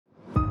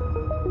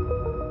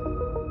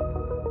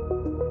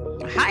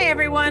Hi,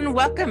 everyone.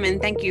 Welcome and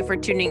thank you for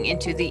tuning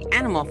into the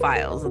Animal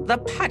Files, the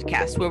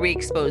podcast where we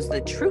expose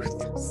the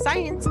truth,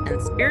 science,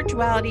 and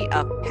spirituality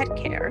of pet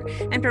care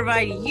and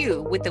provide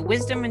you with the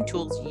wisdom and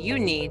tools you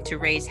need to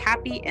raise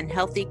happy and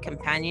healthy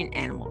companion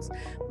animals.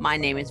 My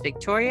name is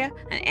Victoria,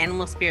 an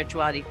animal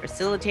spirituality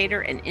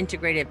facilitator and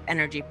integrative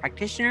energy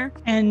practitioner.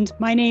 And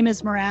my name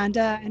is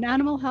Miranda, an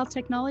animal health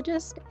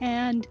technologist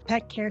and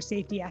pet care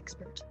safety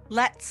expert.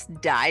 Let's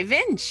dive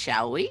in,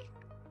 shall we?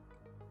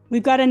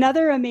 We've got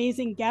another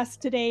amazing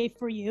guest today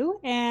for you,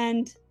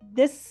 and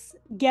this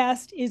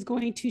guest is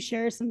going to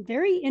share some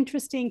very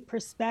interesting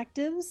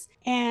perspectives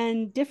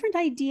and different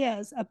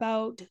ideas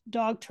about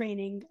dog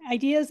training,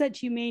 ideas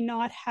that you may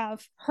not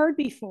have heard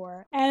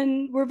before.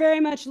 And we're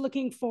very much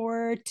looking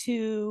forward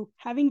to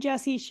having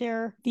Jessie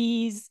share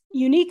these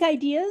unique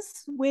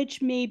ideas,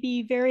 which may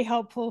be very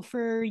helpful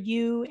for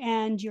you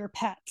and your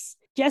pets.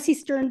 Jessie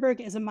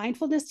Sternberg is a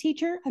mindfulness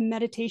teacher, a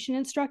meditation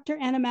instructor,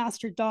 and a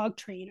master dog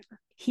trainer.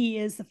 He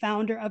is the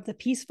founder of the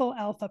Peaceful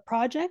Alpha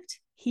Project.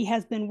 He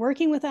has been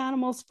working with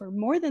animals for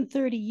more than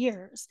 30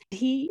 years.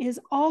 He is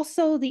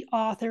also the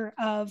author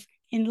of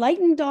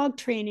Enlightening Dog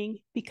Training,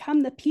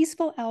 Become the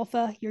Peaceful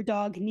Alpha Your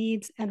Dog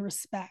Needs and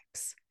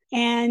Respects.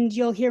 And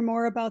you'll hear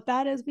more about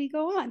that as we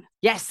go on.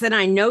 Yes, and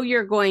I know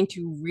you're going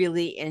to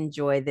really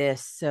enjoy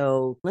this.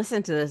 So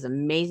listen to this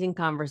amazing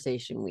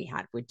conversation we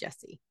had with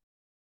Jessie.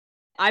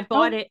 I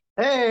bought it.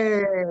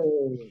 Hey,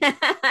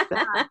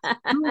 that's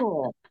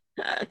cool.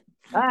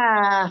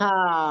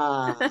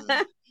 Ah,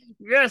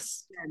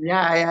 Yes.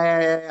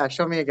 yeah.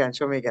 Show me again.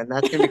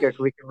 That's gonna be good.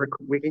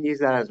 We can use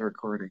that as a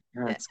recording.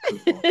 That's cool.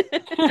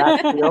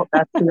 That's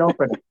the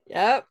opening.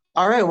 Yep.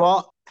 All right.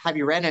 Well, have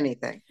you read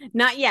anything?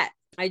 Not yet.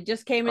 I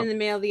just came in the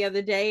mail the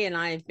other day, and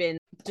I've been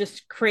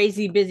just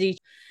crazy busy.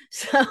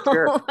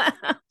 So.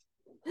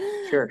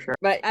 Sure.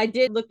 But I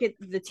did look at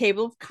the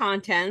table of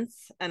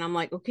contents and I'm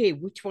like, okay,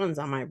 which ones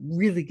am I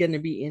really going to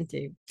be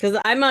into?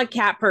 Because I'm a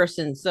cat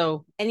person.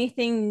 So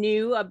anything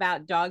new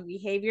about dog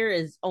behavior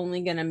is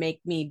only going to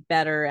make me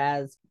better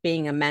as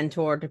being a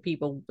mentor to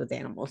people with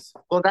animals.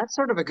 Well, that's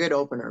sort of a good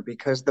opener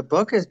because the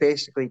book is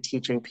basically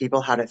teaching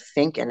people how to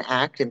think and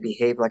act and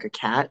behave like a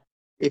cat.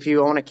 If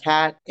you own a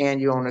cat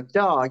and you own a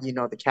dog, you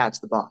know the cat's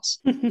the boss.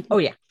 Oh,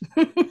 yeah.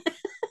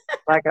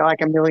 like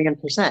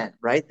 1,000,000%,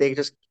 right? They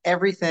just,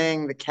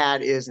 everything, the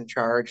cat is in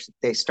charge.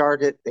 They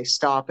start it, they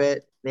stop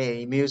it,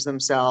 they amuse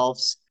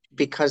themselves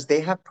because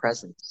they have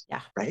presence.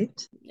 Yeah.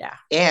 Right? Yeah.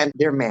 And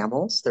they're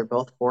mammals. They're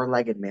both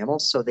four-legged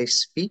mammals. So they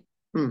speak,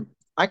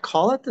 I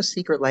call it the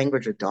secret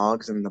language of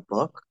dogs in the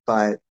book,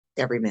 but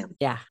every mammal.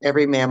 Yeah.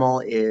 Every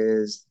mammal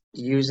is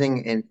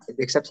using, and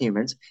except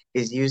humans,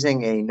 is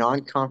using a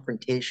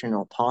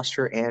non-confrontational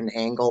posture and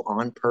angle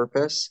on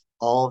purpose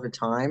all the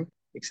time,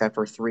 except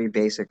for three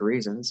basic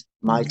reasons: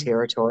 my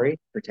territory,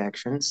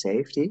 protection,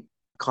 safety;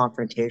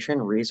 confrontation,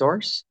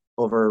 resource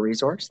over a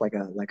resource, like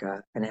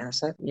an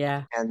asset.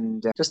 Yeah.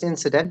 And just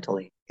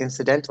incidentally,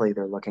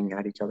 they're looking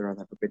at each other on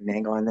a forbidden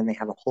angle, and then they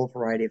have a whole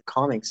variety of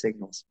calming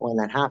signals when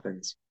that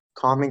happens.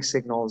 Calming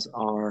signals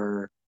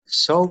are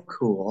so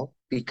cool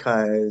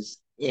because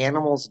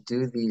animals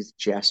do these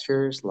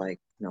gestures like,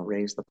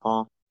 raise the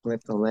paw,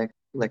 lick the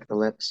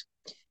lips,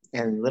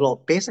 and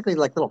basically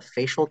like little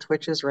facial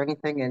twitches or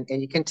anything.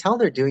 And you can tell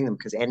they're doing them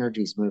because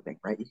energy's moving,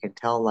 right? You can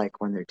tell like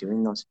when they're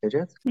doing those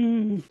fidgets.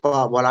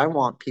 But what I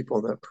want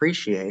people to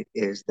appreciate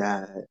is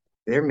that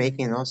they're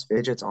making those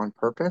fidgets on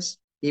purpose,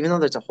 even though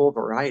there's a whole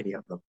variety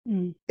of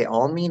them. They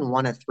all mean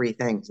one of three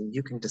things, and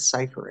you can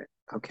decipher it.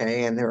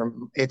 Okay. And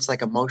it's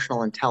like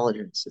emotional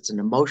intelligence. It's an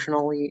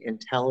emotionally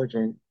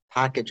intelligent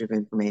package of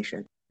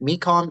information. Me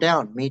calm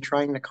down, me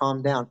trying to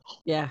calm down.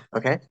 Yeah.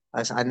 Okay.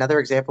 Another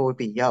example would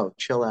be, yo,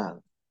 chill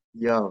out.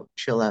 Yo,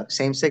 chill out.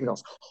 Same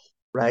signals,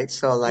 right?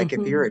 So like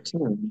if you're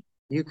attuned,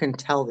 you can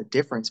tell the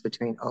difference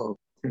between, oh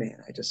man,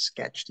 I just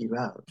sketched you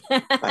out.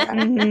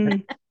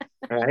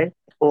 Right?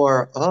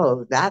 Or,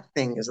 oh, that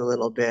thing is a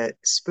little bit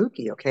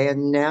spooky. Okay.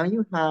 And now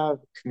you have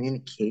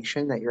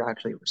communication that you're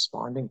actually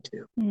responding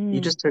to.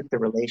 You just took the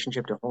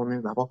relationship to a whole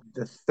new level.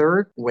 The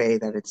third way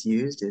that it's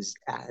used is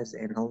as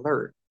an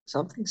alert.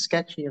 Something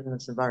sketchy in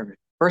this environment.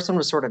 First one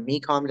was sort of me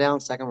calm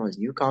down. Second one was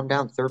you calm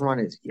down. Third one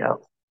is,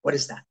 yo, what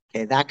is that?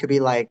 Okay. That could be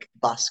like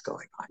bus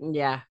going on.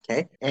 Yeah.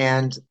 Okay.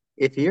 And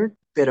if you're a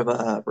bit of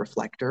a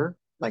reflector,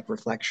 like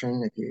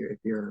reflection, if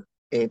you're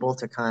able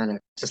to kind of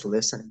just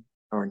listen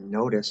or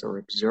notice or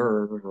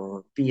observe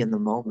or be in the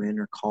moment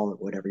or call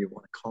it whatever you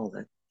want to call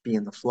it, be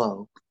in the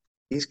flow,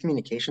 these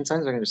communication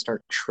signs are going to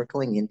start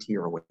trickling into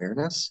your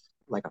awareness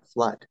like a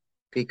flood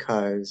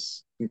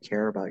because you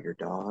care about your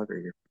dog or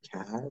your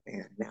cat,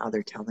 and now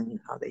they're telling you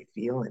how they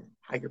feel and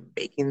how you're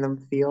making them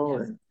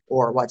feel,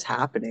 or what's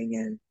happening.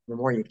 And the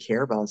more you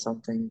care about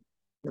something,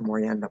 the more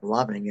you end up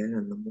loving it,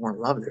 and the more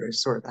love there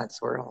is.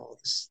 That's where all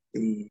this,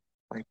 the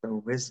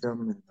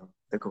wisdom and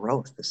the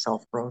growth, the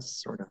self-growth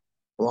sort of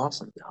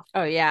blossomed out.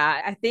 Oh,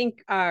 yeah. I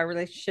think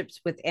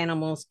relationships with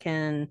animals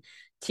can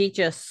teach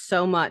us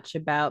so much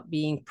about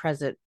being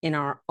present in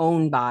our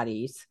own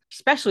bodies,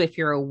 especially if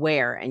you're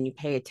aware and you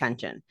pay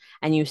attention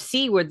and you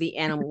see what the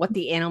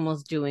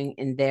animal's doing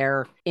in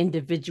their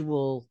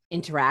individual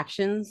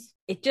interactions.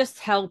 It just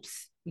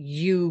helps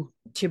you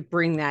to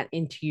bring that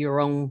into your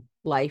own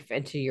life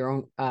and to your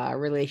own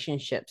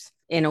relationships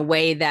in a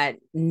way that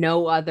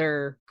no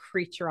other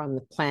creature on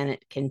the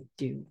planet can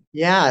do.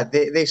 Yeah,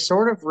 they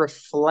sort of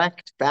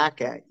reflect back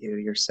at you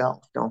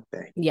yourself, don't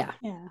they? Yeah.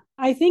 Yeah.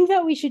 I think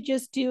that we should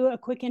just do a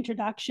quick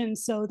introduction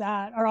so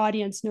that our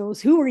audience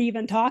knows who we're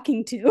even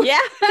talking to.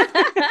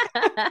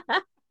 Yeah.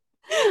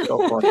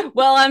 Go for it.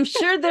 Well, I'm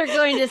sure they're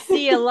going to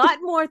see a lot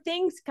more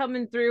things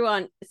coming through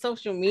on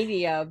social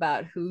media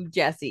about who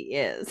Jessie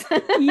is.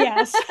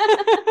 Yes.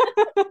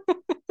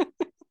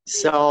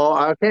 So,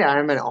 okay,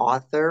 I'm an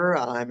author,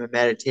 I'm a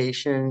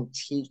meditation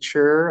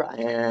teacher,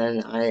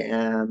 and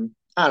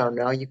I don't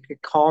know,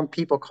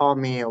 people call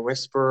me a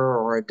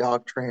whisperer or a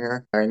dog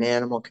trainer or an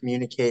animal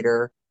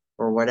communicator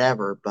or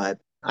whatever, but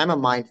I'm a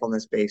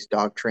mindfulness-based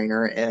dog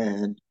trainer,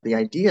 and the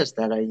ideas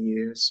that I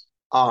use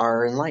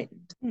are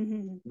enlightened.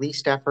 Mm-hmm.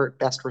 Least effort,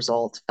 best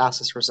results,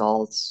 fastest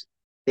results.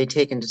 They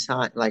take into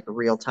time like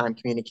real-time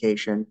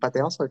communication, but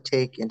they also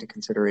take into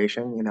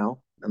consideration,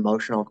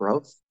 emotional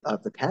growth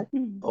of the pet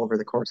Mm-hmm. over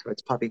the course of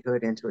its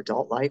puppyhood into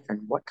adult life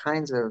and what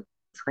kinds of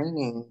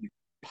training,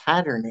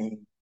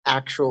 patterning,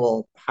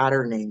 actual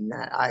patterning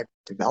that I've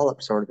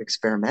developed sort of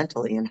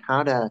experimentally and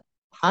how to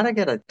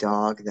get a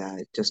dog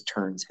that just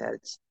turns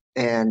heads.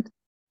 And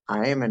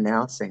I am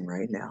announcing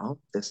right now,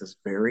 this is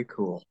very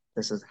cool.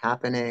 This is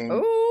happening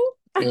Oh.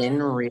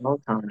 in real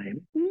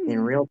time, in Mm-hmm.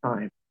 real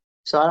time.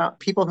 So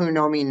people who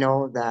know me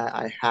know that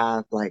I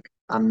have like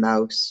a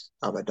mouse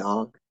of a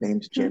dog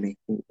named Jimmy.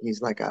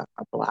 He's like a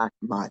black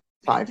mutt,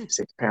 5,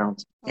 6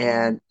 pounds, Oh, wow.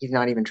 and he's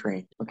not even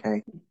trained.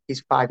 Okay.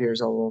 He's 5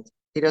 years old.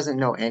 He doesn't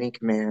know any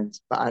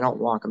commands, but I don't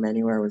walk him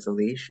anywhere with a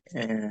leash,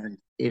 and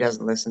he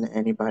doesn't listen to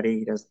anybody.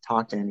 He doesn't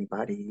talk to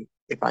anybody.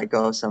 If I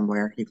go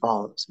somewhere, he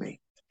follows me.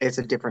 It's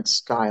a different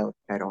style of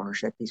pet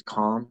ownership. He's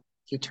calm.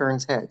 He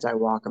turns heads. I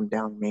walk him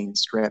down Main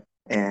Strip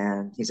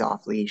and he's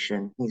off leash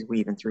and he's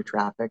weaving through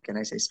traffic and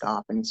I say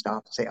stop and he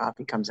stops. I say up,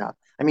 he comes up.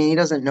 I mean, he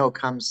doesn't know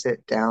come,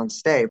 sit down,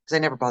 stay because I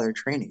never bothered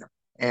training him.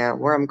 And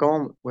where I'm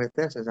going with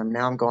this is I'm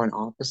going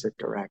opposite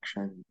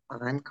direction.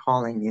 I'm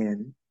calling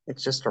in,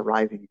 it's just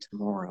arriving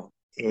tomorrow,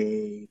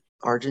 a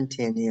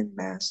Argentinian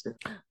Mastiff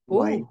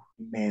white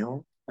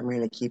male. I'm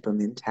going to keep him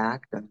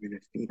intact. I'm going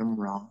to feed him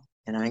raw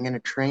and I'm going to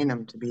train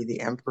him to be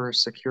the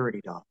Emperor's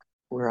security dog.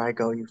 Where I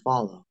go, you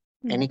follow.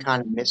 Any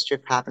kind of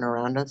mischief happen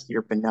around us,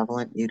 you're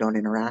benevolent, you don't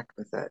interact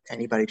with it.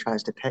 Anybody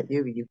tries to pet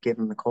you, you give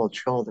them the cold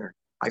shoulder.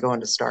 I go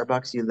into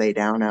Starbucks, you lay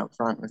down out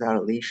front without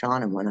a leash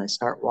on, and when I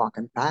start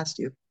walking past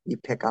you, you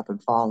pick up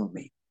and follow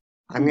me.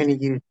 I'm going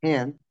to use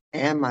him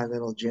and my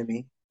little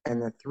Jimmy,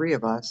 and the three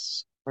of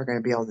us are going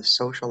to be able to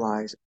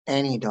socialize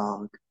any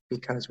dog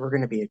because we're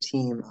going to be a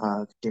team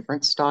of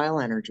different style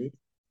energy,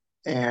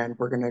 and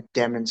we're going to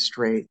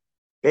demonstrate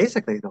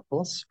basically the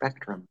whole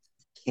spectrum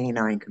of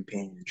canine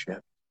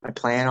companionship. I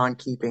plan on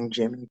keeping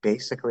Jimmy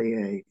basically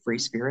a free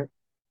spirit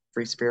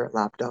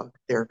lap dog,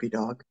 therapy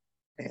dog.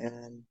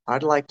 And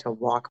I'd like to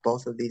walk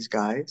both of these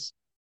guys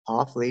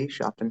off leash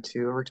up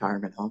into a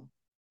retirement home.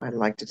 I'd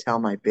like to tell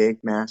my big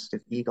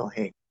Mastiff Eagle,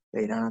 hey,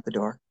 lay down at the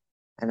door.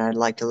 And I'd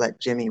like to let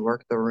Jimmy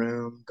work the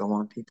room, go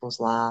on people's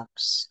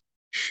laps,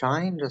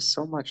 shine just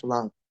so much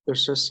love.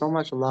 There's just so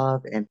much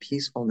love and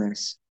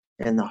peacefulness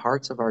in the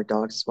hearts of our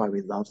dogs. That's why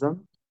we love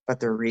them. But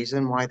the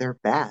reason why they're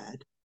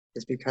bad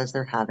is because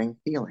they're having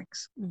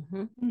feelings.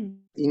 Mm-hmm.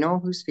 You know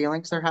whose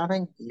feelings they're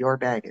having? Your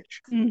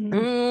baggage.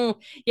 Mm-hmm.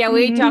 Yeah,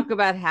 we talk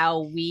about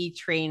how we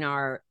train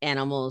our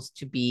animals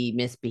to be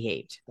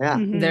misbehaved. Yeah.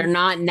 Mm-hmm. They're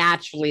not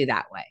naturally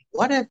that way.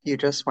 What if you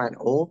just went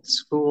old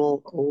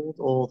school,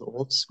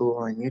 old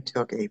school, and you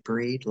took a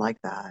breed like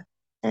that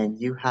and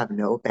you have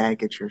no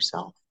baggage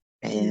yourself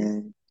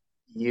and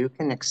you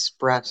can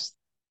express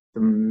the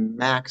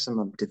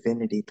maximum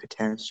divinity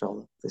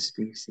potential of the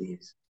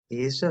species?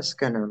 He's just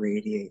going to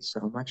radiate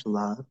so much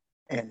love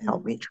and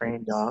help me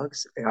train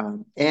dogs.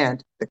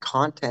 And the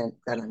content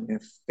that I'm going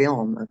to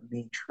film of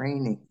me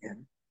training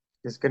him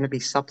is going to be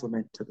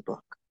supplement to the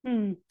book.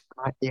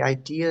 The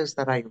ideas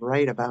that I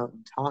write about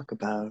and talk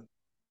about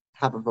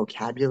have a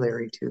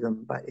vocabulary to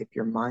them, but if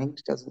your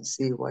mind doesn't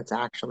see what's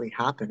actually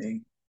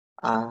happening,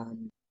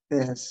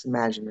 it's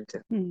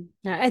imaginative.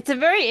 It's a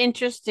very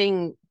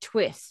interesting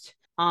twist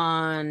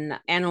on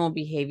animal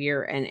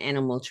behavior and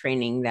animal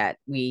training that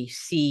we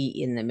see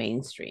in the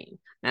mainstream.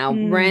 Now,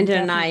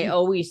 Brandon and I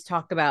always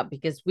talk about,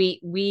 because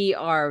we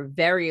are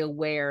very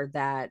aware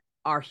that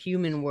our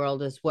human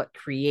world is what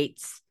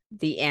creates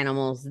the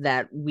animals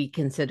that we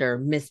consider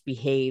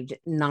misbehaved,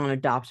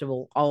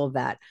 non-adoptable, all of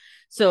that.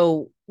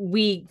 So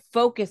we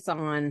focus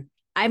on,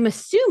 I'm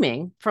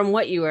assuming from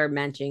what you are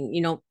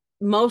mentioning,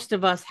 most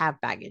of us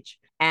have baggage.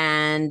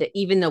 And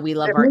even though we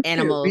love Yeah, our me too, me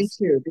animals,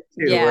 too, me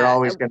too. yeah, We're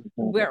always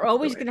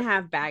always going to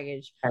have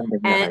baggage. pretending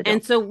that I And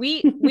don't. so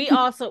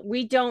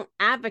we don't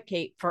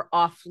advocate for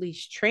off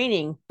leash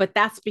training, but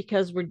that's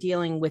because we're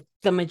dealing with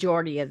the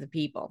majority of the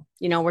people.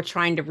 You know, we're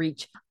trying to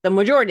reach the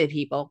majority of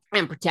people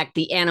and protect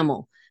the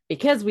animal.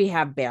 Because we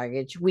have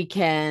baggage, we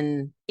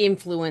can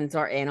influence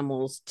our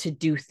animals to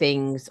do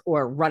things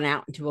or run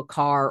out into a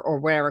car or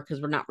whatever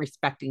because we're not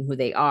respecting who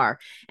they are.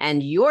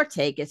 And your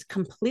take is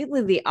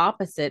completely the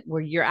opposite,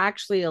 where you're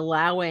actually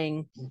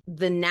allowing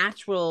the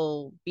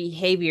natural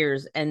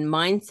behaviors and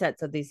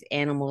mindsets of these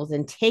animals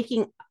and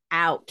taking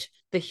out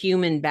the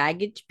human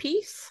baggage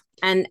piece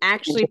and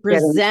actually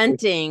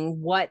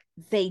presenting what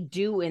they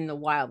do in the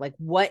wild, like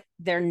what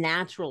their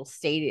natural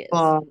state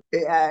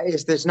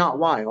is. There's not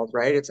wild,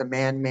 right? It's a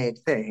man-made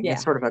thing. Yeah.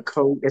 It's sort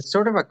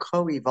of a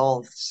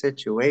co-evolved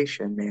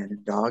situation, man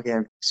and dog.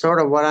 And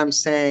sort of what I'm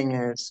saying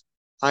is,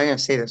 I'm going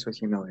to say this with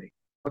humility.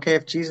 Okay,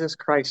 if Jesus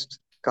Christ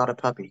got a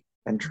puppy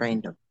and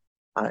trained him,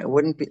 it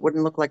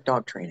wouldn't look like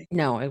dog training.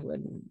 No, it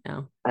wouldn't.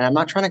 No. And I'm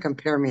not trying to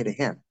compare me to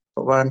him,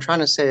 but what I'm trying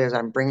to say is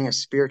I'm bringing a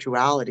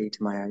spirituality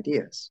to my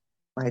ideas.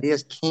 My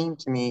ideas came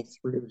to me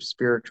through the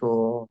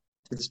spiritual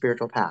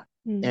path.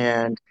 Mm.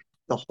 And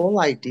the whole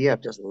idea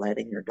of just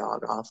letting your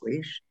dog off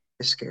leash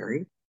is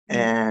scary,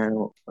 and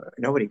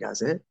nobody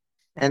does it.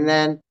 And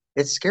then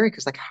it's scary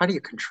because, like, how do you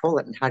control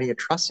it and how do you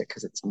trust it?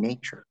 Because it's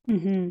nature.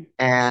 Mm-hmm.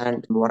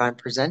 And what I'm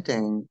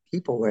presenting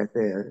people with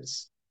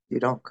is you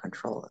don't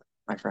control it,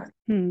 my friend.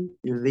 You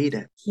lead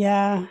it.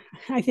 Yeah,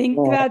 I think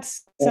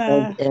that's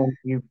and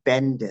you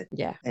bend it.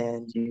 Yeah.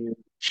 And you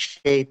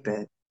shape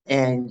it,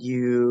 and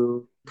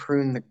you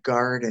prune the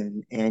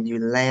garden, and you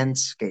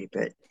landscape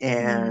it.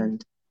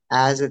 And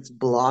as it's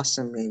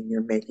blossoming,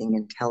 you're making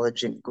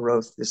intelligent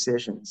growth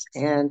decisions.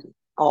 And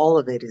all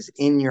of it is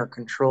in your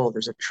control.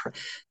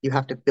 You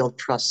have to build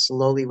trust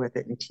slowly with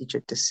it and teach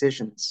it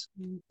decisions.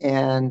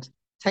 And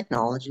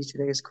technology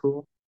today is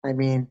cool. I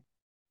mean,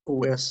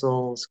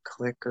 whistles,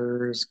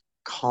 clickers,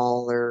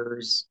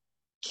 collars,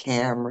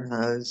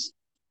 cameras,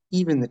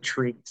 even the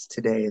treats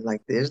today.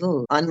 Like, there's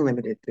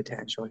unlimited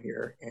potential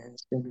here, and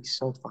it's going to be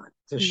so fun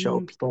to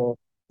show people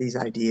these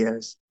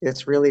ideas.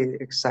 It's really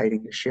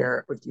exciting to share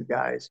it with you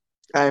guys.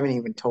 I haven't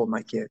even told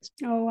my kids.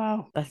 Oh,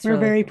 wow. We're really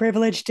very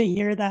privileged to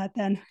hear that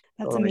then.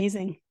 That's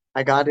amazing.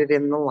 I got it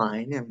in the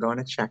line. I'm going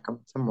to check him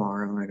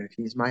tomorrow, and if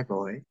he's my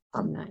boy,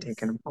 I'm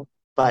taking him home.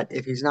 But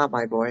if he's not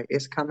my boy,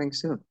 it's coming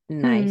soon.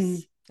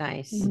 Nice.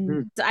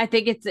 Mm-hmm. So I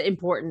think it's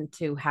important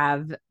to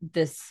have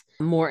this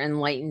more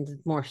enlightened,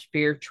 more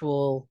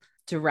spiritual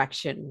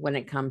direction when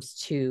it comes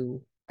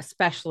to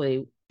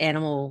especially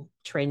animal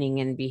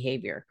training and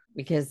behavior,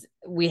 because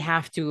we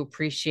have to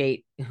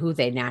appreciate who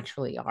they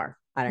naturally are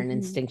at an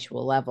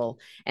instinctual level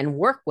and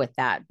work with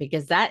that,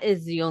 because that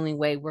is the only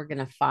way we're going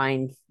to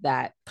find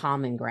that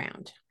common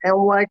ground. And,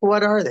 like,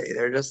 what are they?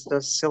 They're just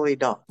a silly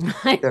dog.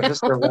 They're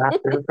just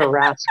a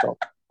rascal.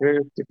 They're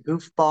just a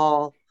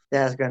goofball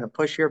that's going to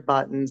push your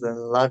buttons and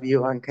love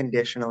you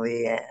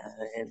unconditionally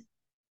and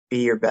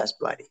be your best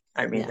buddy.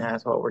 I mean,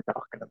 that's what we're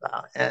talking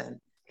about. And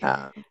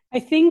I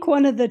think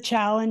one of the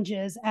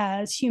challenges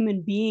as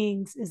human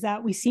beings is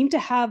that we seem to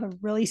have a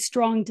really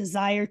strong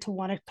desire to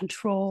want to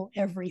control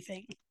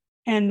everything.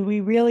 And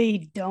we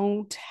really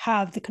don't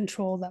have the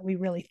control that we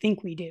really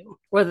think we do.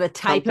 Or the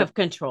type of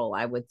control,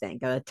 I would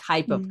think, or the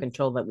type of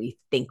control that we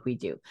think we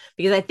do.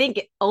 Because I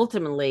think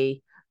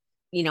ultimately,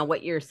 you know,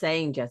 what you're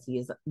saying, Jesse,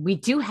 is we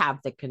do have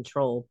the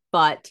control,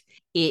 but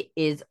it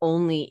is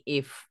only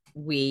if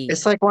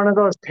it's like one of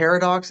those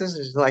paradoxes.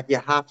 Is like you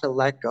have to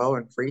let go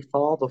and free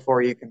fall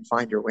before you can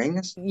find your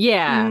wings.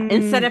 Yeah.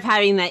 Instead of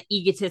having that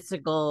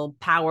egotistical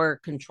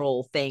power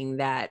control thing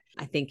that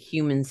I think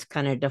humans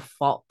kind of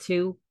default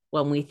to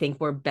when we think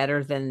we're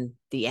better than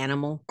the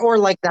animal. Or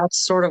like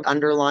that's sort of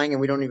underlying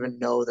and we don't even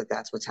know that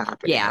that's what's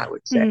happening. Yeah. I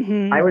would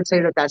say. I would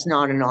say that that's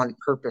not an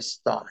on-purpose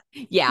thought.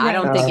 Yeah, I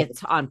don't think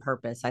it's on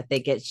purpose. I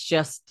think it's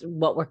just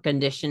what we're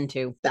conditioned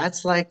to.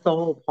 That's like the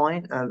whole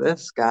point of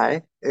this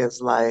guy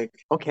is like,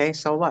 okay,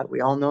 so what?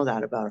 We all know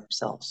that about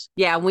ourselves.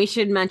 Yeah, we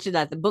should mention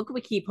that the book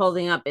we keep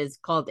holding up is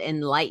called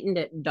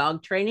Enlightened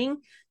Dog Training.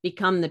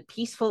 Become the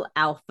peaceful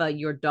alpha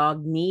your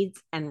dog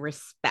needs and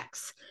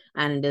respects.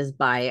 And it is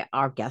by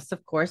our guest,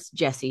 of course,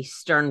 Jesse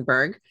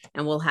Sternberg.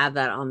 And we'll have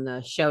that on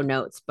the show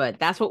notes, but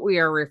that's what we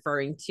are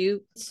referring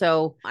to.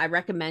 So I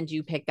recommend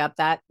you pick up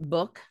that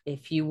book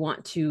if you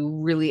want to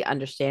really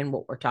understand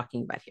what we're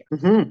talking about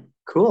here.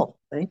 Cool.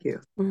 Thank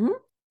you.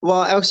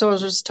 Well, so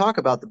let's just talk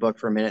about the book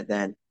for a minute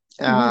then.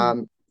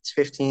 It's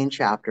 15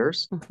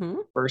 chapters.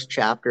 First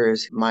chapter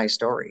is my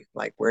story.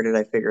 Like, where did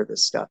I figure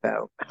this stuff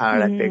out? How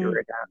did I figure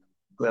it out?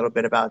 A little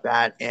bit about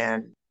that.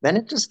 And then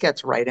it just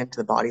gets right into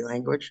the body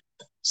language,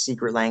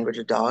 secret language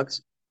of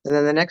dogs. And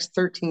then the next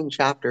 13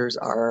 chapters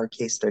are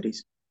case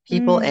studies.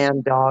 People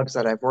and dogs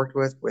that I've worked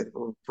with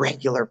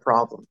regular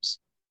problems.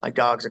 My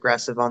dog's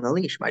aggressive on the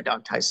leash. My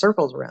dog ties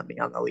circles around me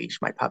on the leash.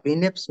 My puppy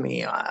nips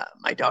me.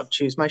 My dog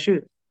chews my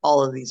shoes.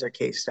 All of these are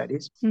case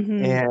studies.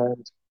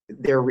 And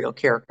they're real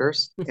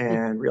characters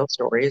and real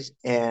stories.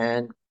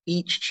 And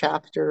each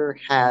chapter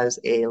has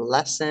a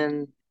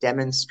lesson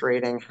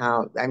demonstrating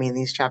how, I mean,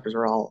 these chapters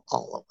are all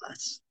of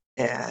us.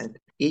 And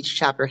each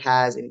chapter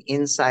has an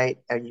insight,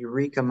 a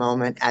eureka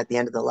moment at the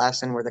end of the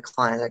lesson where the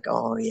client's like,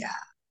 oh, yeah,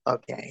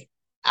 okay.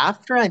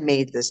 After I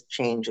made this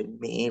change in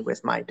me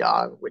with my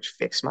dog, which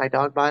fixed my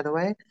dog, by the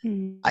way,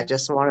 I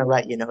just want to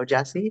let you know,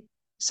 Jesse,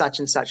 such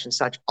and such and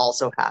such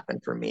also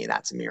happened for me.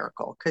 That's a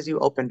miracle because you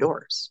open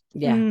doors.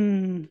 Yeah.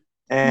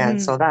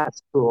 And so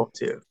that's cool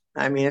too.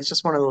 I mean, it's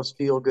just one of those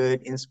feel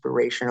good,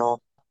 inspirational.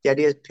 The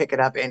idea is pick it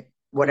up, and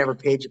whatever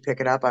page you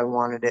pick it up, I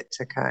wanted it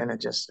to kind of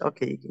just,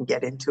 okay, you can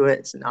get into it.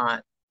 It's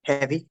not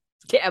heavy.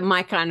 Yeah,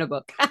 my kind of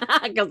book,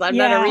 because I'm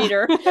not a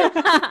reader.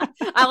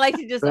 I like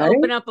to just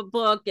open up a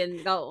book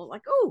and go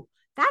like, oh,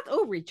 that's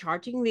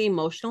recharging the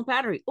emotional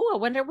battery. Oh, I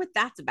wonder what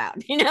that's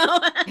about, you know?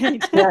 Yeah,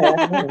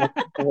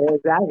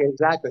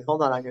 exactly.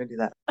 Hold on, I'm going to do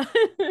that.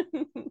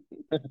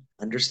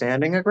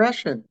 Understanding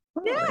aggression.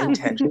 Yeah.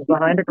 Intentions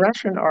behind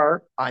aggression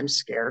are, I'm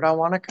scared, I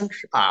want to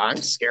I'm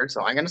scared,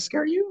 so I'm going to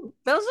scare you.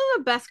 Those are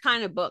the best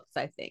kind of books,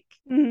 I think.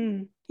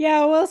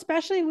 Yeah, well,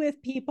 especially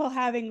with people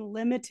having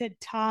limited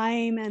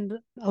time and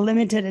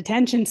limited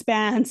attention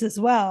spans as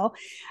well.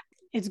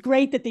 It's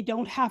great that they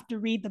don't have to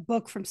read the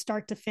book from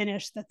start to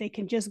finish, that they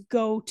can just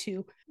go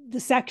to the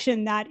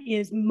section that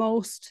is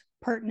most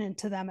pertinent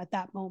to them at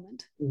that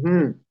moment.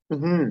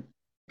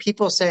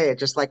 People say it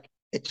just like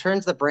it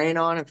turns the brain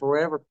on, and for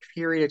whatever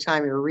period of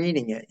time you're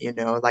reading it, you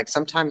know, like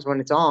sometimes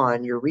when it's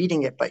on, you're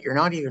reading it, but you're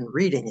not even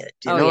reading it.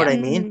 Do you know what I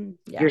mean?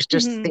 Yeah. You're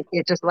just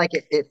it just like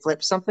it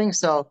flips something.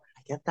 So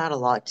I get that a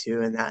lot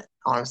too. And that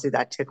honestly,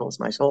 that tickles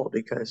my soul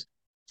because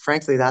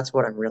frankly, that's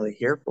what I'm really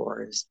here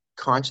for is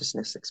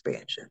consciousness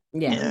expansion.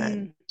 Yeah.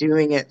 And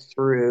doing it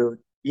through,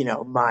 you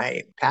know,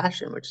 my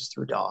passion, which is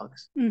through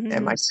dogs,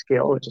 and my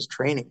skill, which is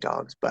training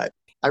dogs. But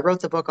I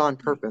wrote the book on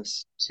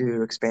purpose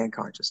to expand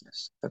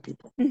consciousness of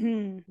people.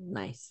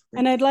 Nice.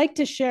 And I'd like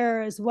to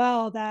share as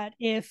well that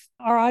if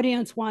our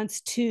audience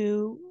wants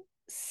to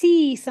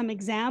see some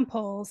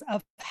examples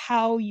of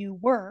how you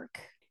work,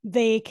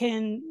 they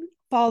can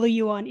follow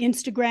you on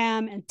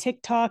Instagram and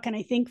TikTok, and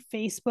I think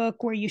Facebook,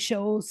 where you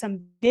show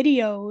some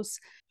videos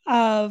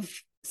of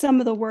some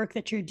of the work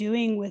that you're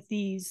doing with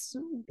these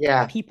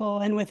people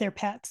and with their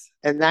pets.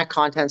 And that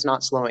content's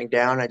not slowing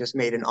down. I just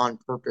made an on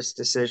purpose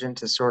decision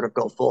to sort of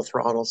go full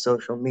throttle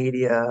social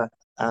media.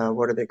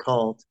 What are they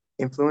called?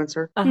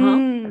 Influencer. I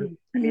mean,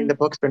 the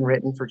book's been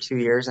written for 2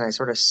 years, and I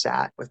sort of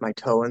sat with my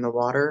toe in the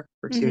water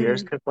for 2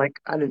 years because, like,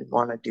 I didn't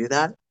want to do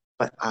that.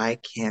 But I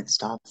can't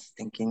stop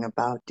thinking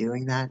about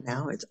doing that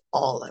now. It's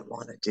all I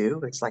want to do.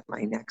 It's like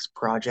my next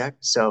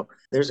project. So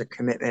there's a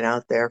commitment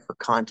out there for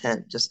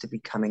content just to be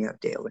coming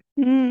out daily.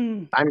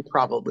 I'm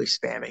probably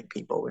spamming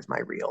people with my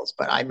reels,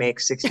 but I make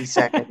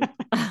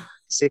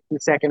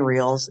 60-second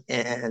reels,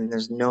 and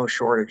there's no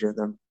shortage of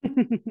them.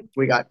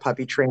 We got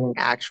puppy training,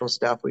 actual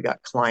stuff. We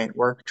got client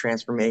work,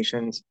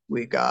 transformations.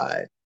 We got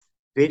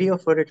video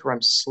footage where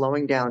I'm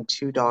slowing down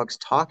two dogs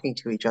talking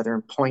to each other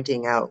and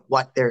pointing out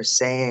what they're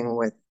saying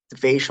with the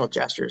facial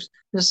gestures,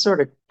 just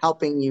sort of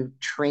helping you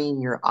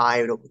train your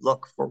eye to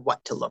look for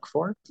what to look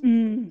for.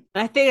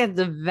 I think it's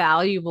a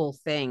valuable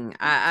thing.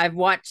 I've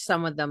watched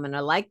some of them, and I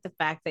like the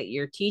fact that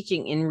you're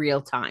teaching in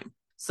real time.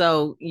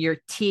 So you're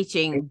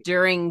teaching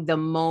during the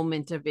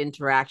moment of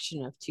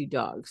interaction of two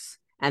dogs,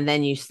 and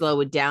then you slow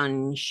it down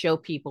and show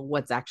people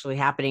what's actually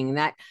happening. And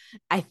that,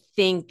 I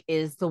think,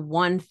 is the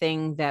one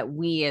thing that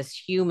we as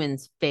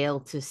humans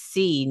fail to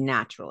see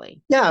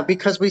naturally. Yeah,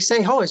 because we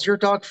say, oh, is your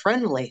dog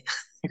friendly?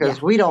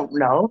 Because we don't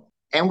know,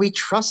 and we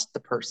trust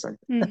the person.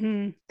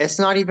 It's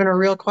not even a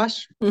real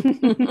question.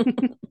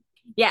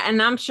 Yeah,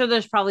 and I'm sure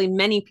there's probably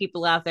many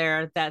people out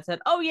there that said,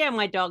 oh, yeah,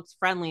 my dog's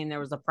friendly, and there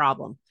was a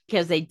problem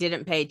because they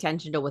didn't pay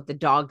attention to what the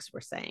dogs were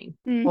saying.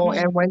 Well,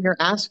 and when you're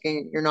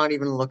asking, you're not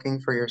even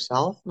looking for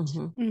yourself.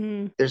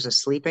 There's a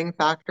sleeping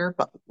factor,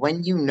 but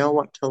when you know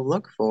what to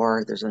look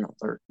for, there's an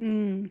alert.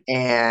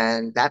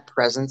 And that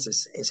presence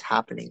is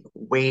happening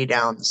way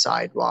down the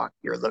sidewalk.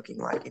 You're looking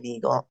like an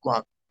eagle.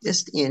 Well,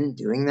 just in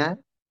doing that,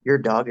 your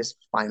dog is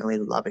finally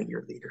loving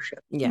your leadership.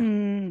 Yeah.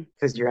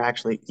 Because you're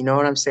actually, you know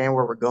what I'm saying?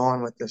 Where we're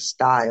going with this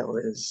style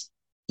is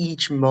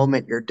each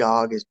moment your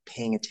dog is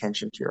paying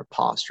attention to your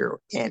posture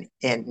and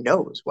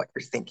knows what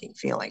you're thinking,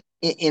 feeling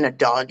in a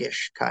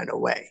doggish kind of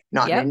way,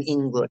 not in an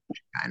English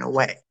kind of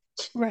way.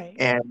 Right.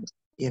 And,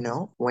 you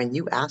know, when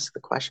you ask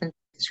the question,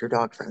 is your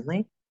dog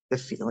friendly? The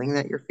feeling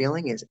that you're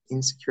feeling is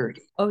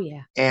insecurity. Oh,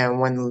 yeah. And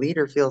when the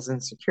leader feels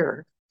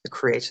insecure, it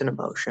creates an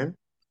emotion.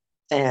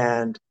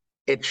 And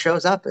it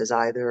shows up as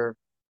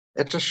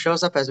it just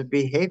shows up as a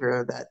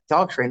behavior that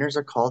dog trainers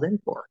are called in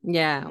for.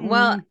 Yeah.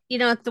 Well, you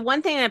know, it's the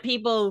one thing that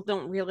people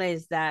don't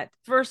realize that,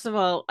 first of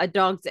all, a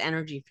dog's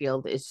energy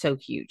field is so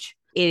huge.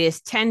 It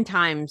is 10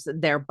 times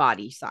their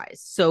body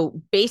size.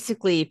 So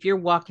basically, if you're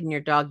walking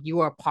your dog,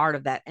 you are part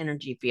of that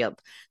energy field.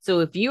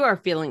 So if you are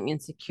feeling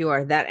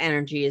insecure, that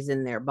energy is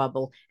in their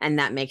bubble, and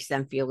that makes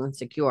them feel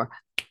insecure.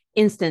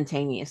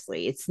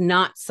 instantaneously. It's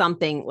not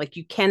something like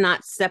you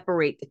cannot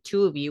separate the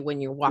two of you when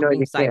you're No, walking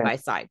you side can't. by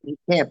side. You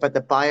can't, but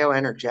the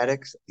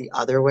bioenergetics the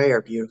other way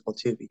are beautiful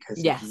too, because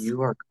if Yes.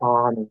 you are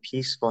calm and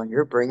peaceful and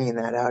you're bringing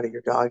that out of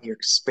your dog, you're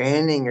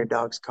expanding your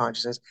dog's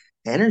consciousness.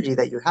 The energy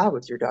that you have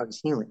with your dog is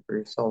healing for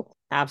your soul.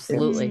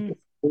 Absolutely. It's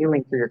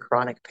healing for your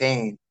chronic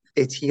pain.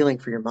 It's healing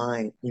for your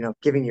mind,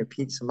 giving you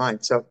peace of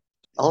mind. So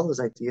all those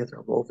ideas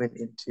are woven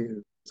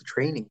into the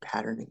training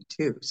patterning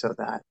too, so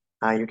that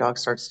your dog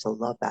starts to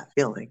love that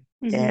feeling.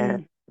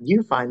 And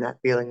you find that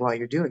feeling while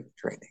you're doing the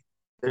training.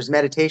 There's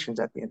meditations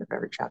at the end of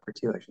every chapter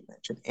too, as you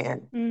mentioned,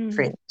 and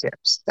training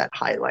tips that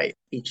highlight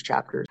each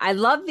chapter. I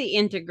love the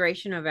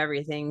integration of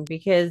everything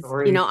because,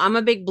 I'm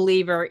a big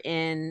believer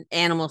in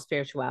animal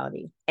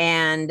spirituality,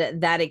 and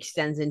that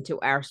extends into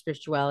our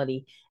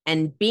spirituality,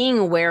 and being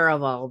aware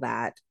of all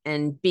that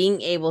and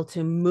being able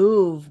to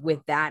move with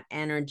that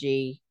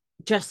energy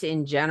just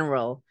in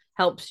general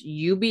helps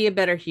you be a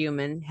better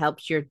human,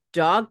 helps your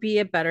dog be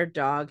a better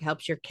dog,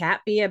 helps your cat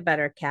be a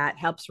better cat,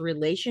 helps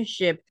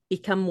relationship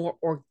become more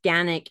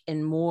organic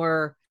and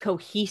more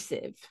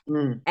cohesive.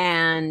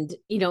 And,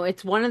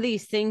 it's one of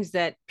these things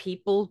that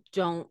people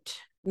don't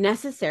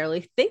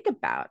necessarily think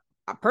about.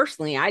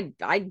 Personally,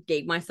 I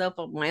gave myself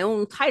my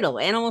own title,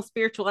 Animal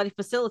Spirituality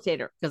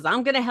Facilitator, because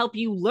I'm going to help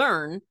you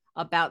learn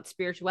about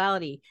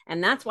spirituality.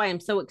 And that's why I'm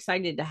so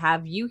excited to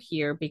have you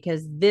here,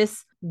 because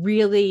this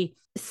really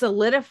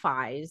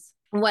solidifies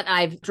what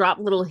I've dropped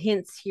little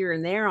hints here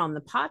and there on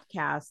the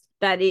podcast,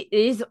 that it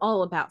is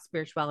all about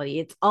spirituality.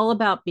 It's all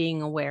about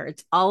being aware.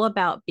 It's all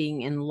about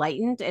being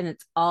enlightened, and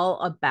it's all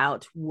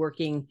about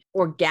working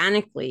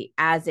organically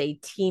as a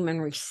team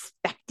and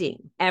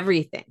respecting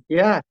everything.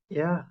 Yeah.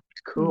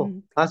 It's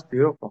cool. That's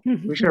beautiful.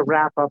 We should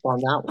wrap up on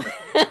that one.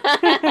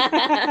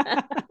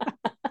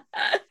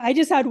 I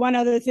just had one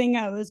other thing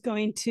I was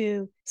going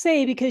to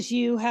say, because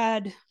you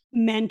had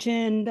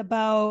mentioned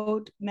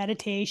about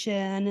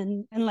meditation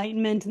and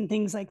enlightenment and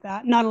things like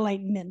that. Not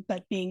enlightenment,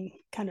 but being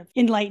kind of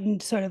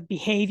enlightened sort of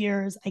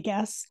behaviors, I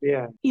guess.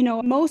 Yeah.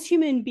 Most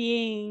human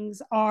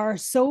beings are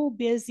so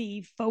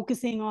busy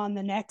focusing on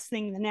the next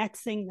thing,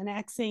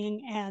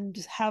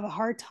 and have a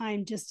hard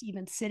time just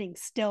even sitting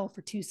still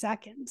for 2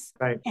 seconds.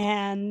 Right.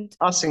 And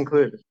us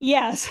included.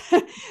 Yes.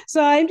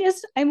 So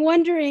I'm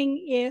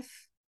wondering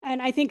if,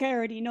 and I think I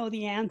already know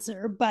the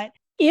answer, but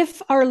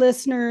if our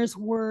listeners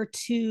were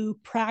to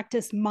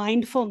practice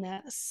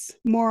mindfulness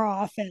more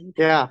often,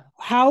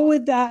 how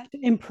would that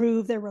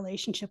improve their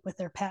relationship with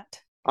their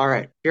pet? All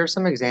right. Here are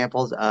some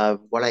examples of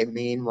what I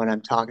mean when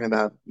I'm talking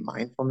about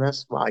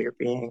mindfulness while you're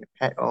being a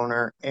pet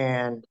owner,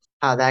 and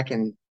how that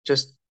can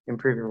just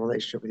improve your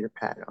relationship with your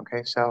pet.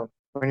 Okay. So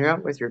when you're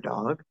out with your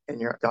dog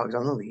and your dog's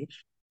on the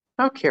leash,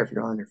 I don't care if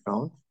you're on your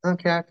phone. I don't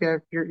care if you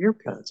have your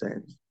earbuds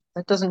in.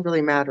 That doesn't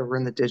really matter. We're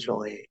in the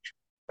digital age.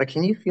 But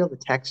can you feel the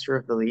texture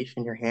of the leash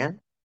in your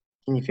hand?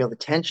 Can you feel the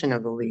tension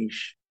of the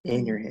leash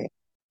in your hand?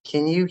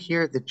 Can you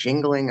hear the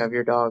jingling of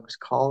your dog's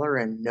collar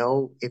and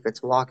know if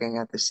it's walking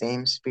at the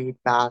same speed,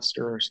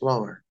 faster or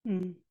slower?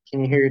 Can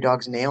you hear your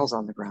dog's nails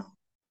on the ground?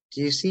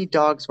 Do you see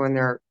dogs when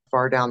they're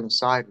far down the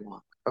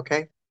sidewalk?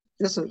 Okay.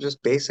 This is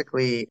just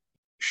basically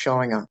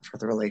showing up for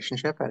the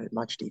relationship at a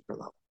much deeper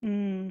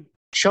level.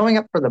 Showing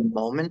up for the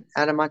moment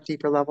at a much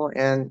deeper level.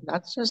 And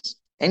that's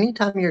just,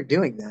 anytime you're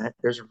doing that,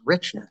 there's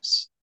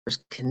richness. There's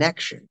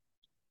connection,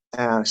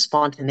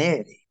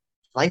 spontaneity.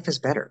 Life is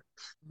better.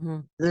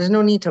 There's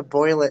no need to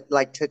boil it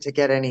like to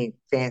get any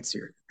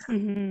fancier,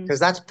 because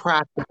that's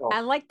practical. I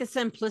like the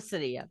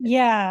simplicity of it.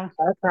 Yeah.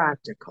 That's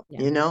practical.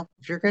 Yeah.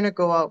 If you're going to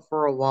go out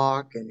for a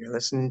walk and you're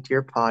listening to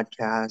your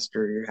podcast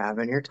or you're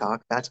having your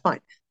talk, that's fine.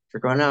 If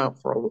you're going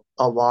out for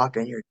a walk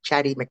and you're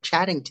chatty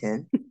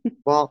McChattington,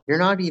 well, you're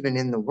not even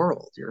in the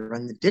world. You're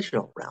in the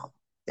digital realm.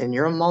 And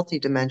you're a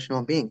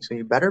multi-dimensional being. So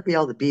you better be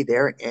able to be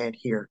there and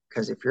here.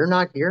 Because if you're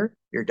not here,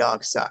 your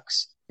dog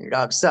sucks. Your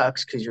dog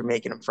sucks because you're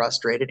making them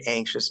frustrated,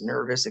 anxious,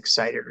 nervous,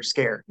 excited, or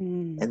scared.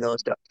 And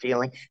those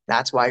feeling,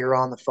 that's why you're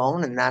on the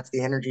phone, and that's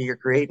the energy you're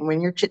creating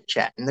when you're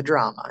chit-chatting the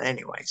drama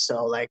anyway.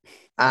 So I'm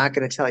not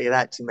going to tell you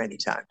that too many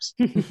times.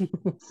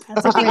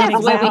 That's a great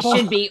example. Where we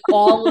should be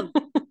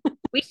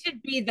we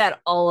should be that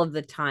all of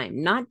the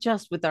time, not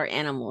just with our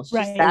animals,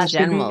 just in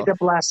general. Should be the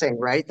blessing,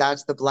 right?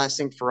 That's the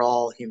blessing for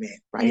all human,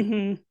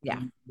 right?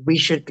 Yeah. We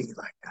should be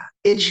like that.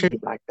 It should be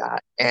like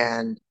that.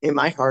 And in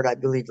my heart, I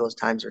believe those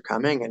times are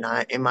coming. And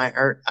in my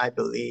heart, I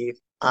believe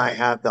I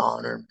have the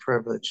honor and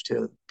privilege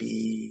to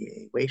be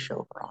a way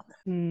shower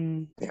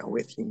on that,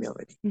 with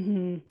humility.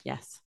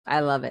 Yes.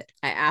 I love it.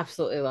 I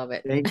absolutely love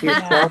it. Thank you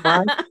so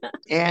much.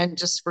 And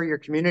just for your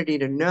community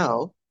to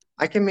know,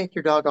 I can make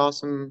your dog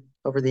awesome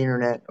over the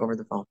internet, over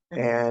the phone.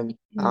 And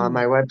on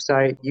my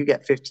website, you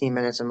get 15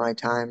 minutes of my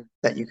time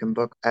that you can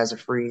book as a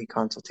free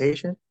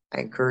consultation.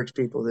 I encourage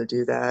people to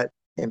do that,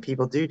 and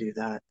people do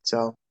that.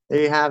 So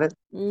there you have it.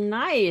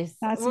 Nice.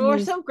 We're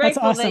so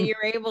grateful that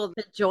you're able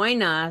to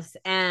join us.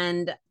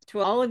 And to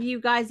all of you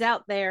guys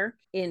out there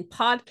in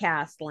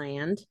podcast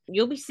land,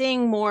 you'll be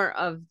seeing more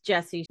of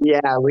Jesse.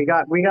 Yeah, we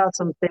got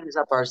some things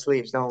up our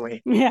sleeves, don't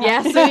we? Yeah.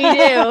 Yes,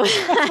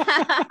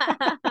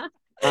 we do.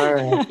 All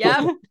right.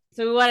 Yep.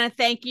 So we want to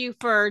thank you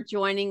for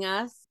joining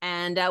us,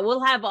 and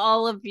we'll have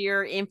all of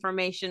your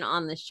information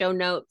on the show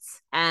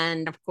notes.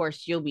 And of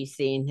course, you'll be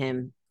seeing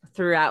him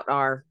throughout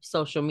our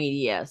social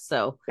media.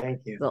 So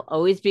Thank you. there'll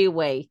always be a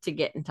way to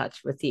get in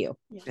touch with you.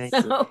 Thank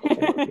you.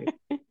 Thank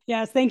you.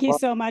 Yes, thank you Well,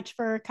 so much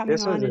for coming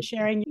this was on a- and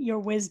sharing your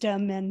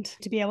wisdom and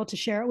to be able to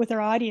share it with our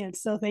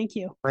audience. So thank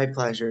you. My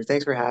pleasure.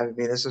 Thanks for having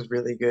me. This was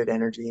really good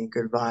energy and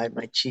good vibe.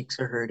 My cheeks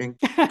are hurting.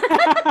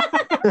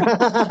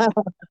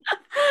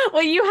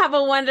 Well, you have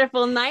a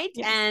wonderful night,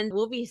 Yes. and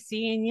we'll be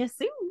seeing you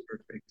soon.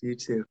 Perfect. You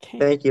too. Okay.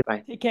 Thank you.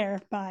 Bye. Take care.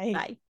 Bye.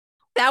 Bye.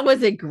 That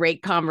was a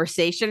great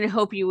conversation. I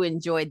hope you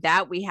enjoyed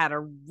that. We had a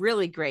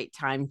really great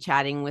time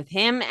chatting with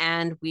him,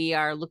 and we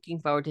are looking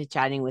forward to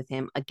chatting with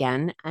him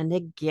again and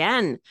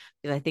again,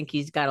 because I think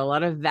he's got a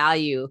lot of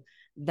value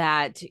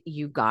that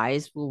you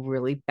guys will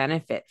really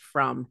benefit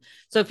from.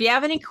 So if you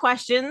have any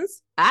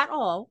questions at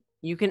all,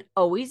 you can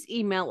always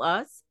email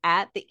us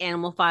at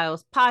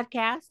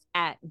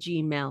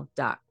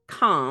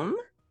theanimalfilespodcast@gmail.com.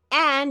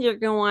 And you're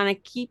going to want to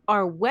keep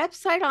our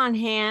website on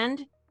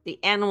hand,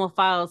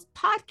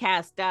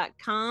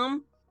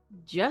 theanimalfilespodcast.com,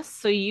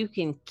 just so you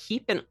can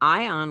keep an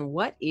eye on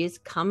what is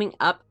coming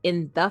up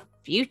in the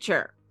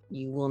future.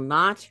 You will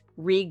not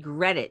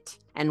regret it.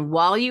 And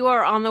while you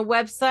are on the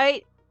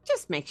website,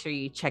 just make sure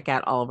you check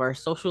out all of our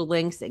social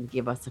links and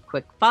give us a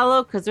quick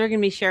follow, because we're going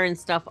to be sharing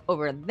stuff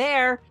over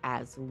there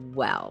as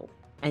well.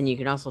 And you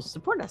can also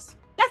support us.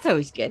 That's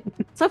always good.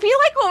 So if you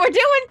like what we're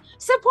doing,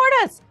 support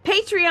us.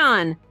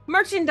 Patreon,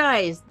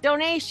 merchandise,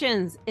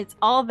 donations. It's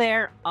all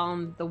there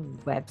on the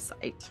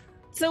website.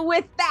 So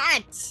with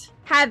that,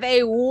 have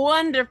a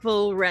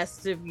wonderful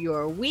rest of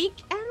your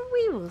week, and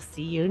we will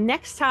see you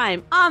next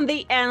time on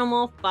the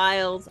Animal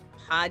Files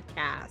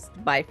podcast.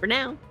 Bye for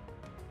now.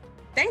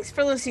 Thanks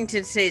for listening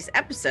to today's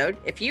episode.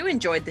 If you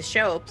enjoyed the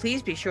show,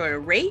 please be sure to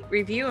rate,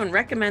 review, and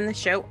recommend the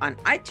show on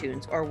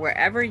iTunes or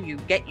wherever you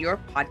get your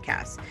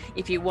podcasts.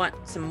 If you want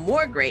some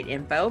more great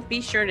info, be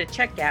sure to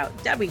check out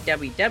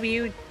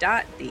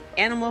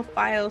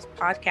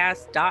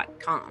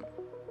www.theanimalfilespodcast.com.